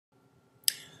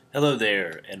Hello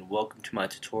there, and welcome to my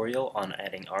tutorial on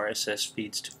adding RSS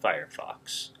feeds to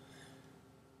Firefox.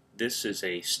 This is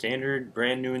a standard,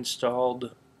 brand new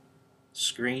installed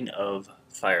screen of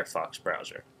Firefox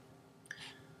browser.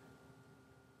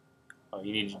 All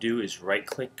you need to do is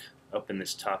right-click up in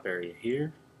this top area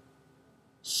here,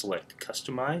 select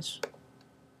Customize,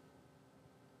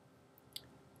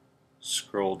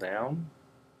 scroll down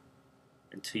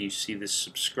until you see this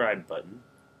subscribe button,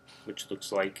 which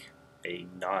looks like a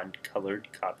non-colored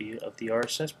copy of the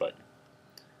RSS button.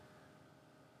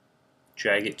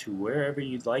 Drag it to wherever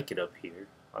you'd like it up here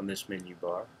on this menu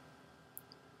bar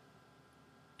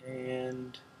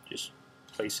and just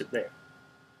place it there.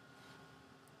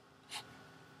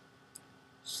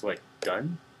 Select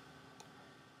Done,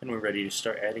 and we're ready to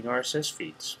start adding RSS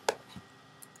feeds.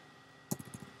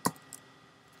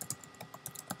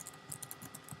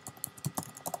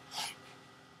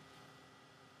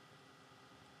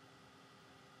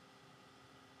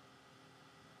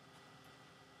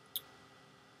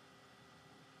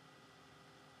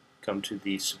 Come to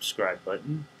the subscribe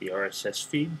button, the RSS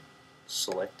feed,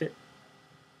 select it,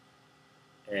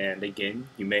 and again,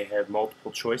 you may have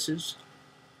multiple choices.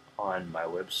 On my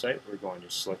website, we're going to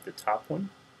select the top one.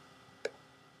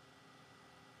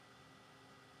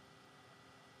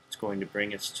 It's going to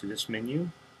bring us to this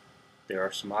menu. There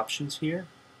are some options here.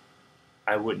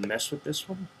 I wouldn't mess with this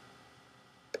one,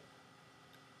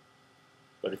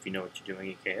 but if you know what you're doing,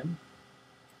 you can.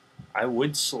 I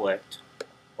would select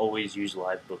Always Use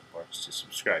Live Bookmarks to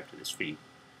subscribe to this feed.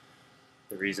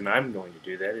 The reason I'm going to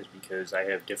do that is because I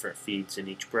have different feeds in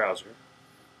each browser,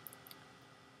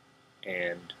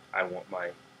 and I want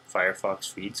my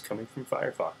Firefox feeds coming from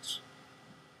Firefox.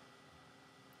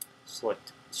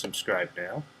 Select Subscribe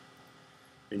Now.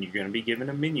 Then you're going to be given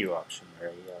a menu option, or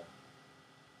a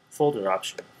folder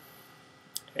option,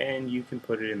 and you can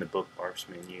put it in the Bookmarks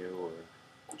menu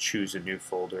or choose a new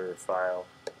folder or file.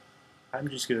 I'm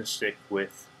just going to stick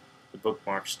with the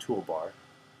Bookmarks toolbar,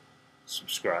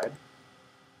 subscribe,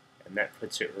 and that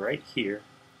puts it right here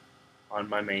on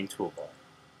my main toolbar.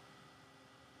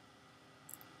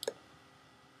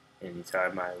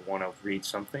 Anytime I want to read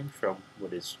something from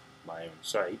what is my own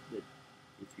site,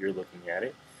 if you're looking at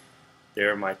it,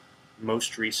 there are my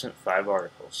most recent 5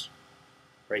 articles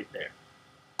right there.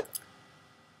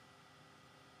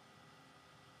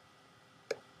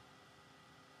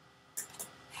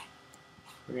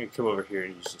 We're going to come over here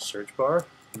and use the search bar,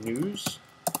 News,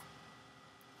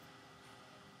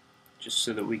 just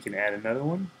so that we can add another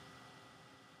one.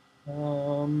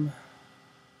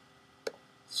 Let's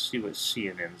see what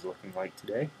CNN's looking like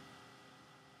today.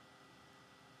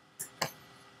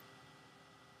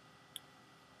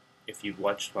 If you've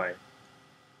watched my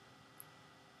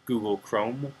Google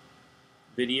Chrome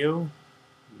video,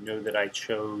 you know that I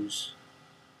chose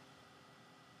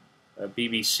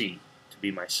BBC to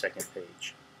be my second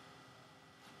page.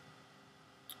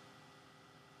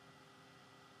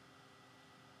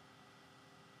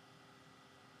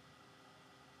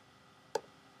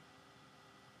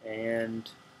 And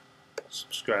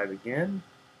subscribe again.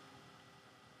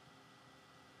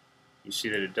 You see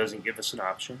that it doesn't give us an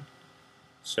option.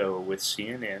 So with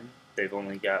CNN, they've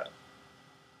only got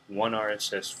one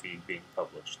RSS feed being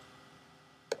published.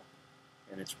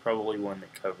 And it's probably one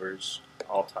that covers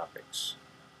all topics.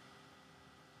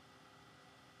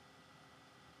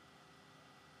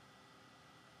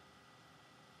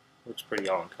 Looks pretty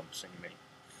all-encompassing to me.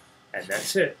 And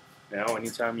that's it. Now,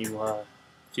 anytime you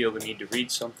feel the need to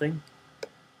read something,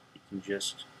 you can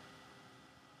just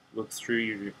look through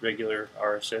your regular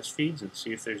RSS feeds and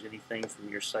see if there's anything from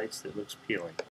your sites that looks appealing.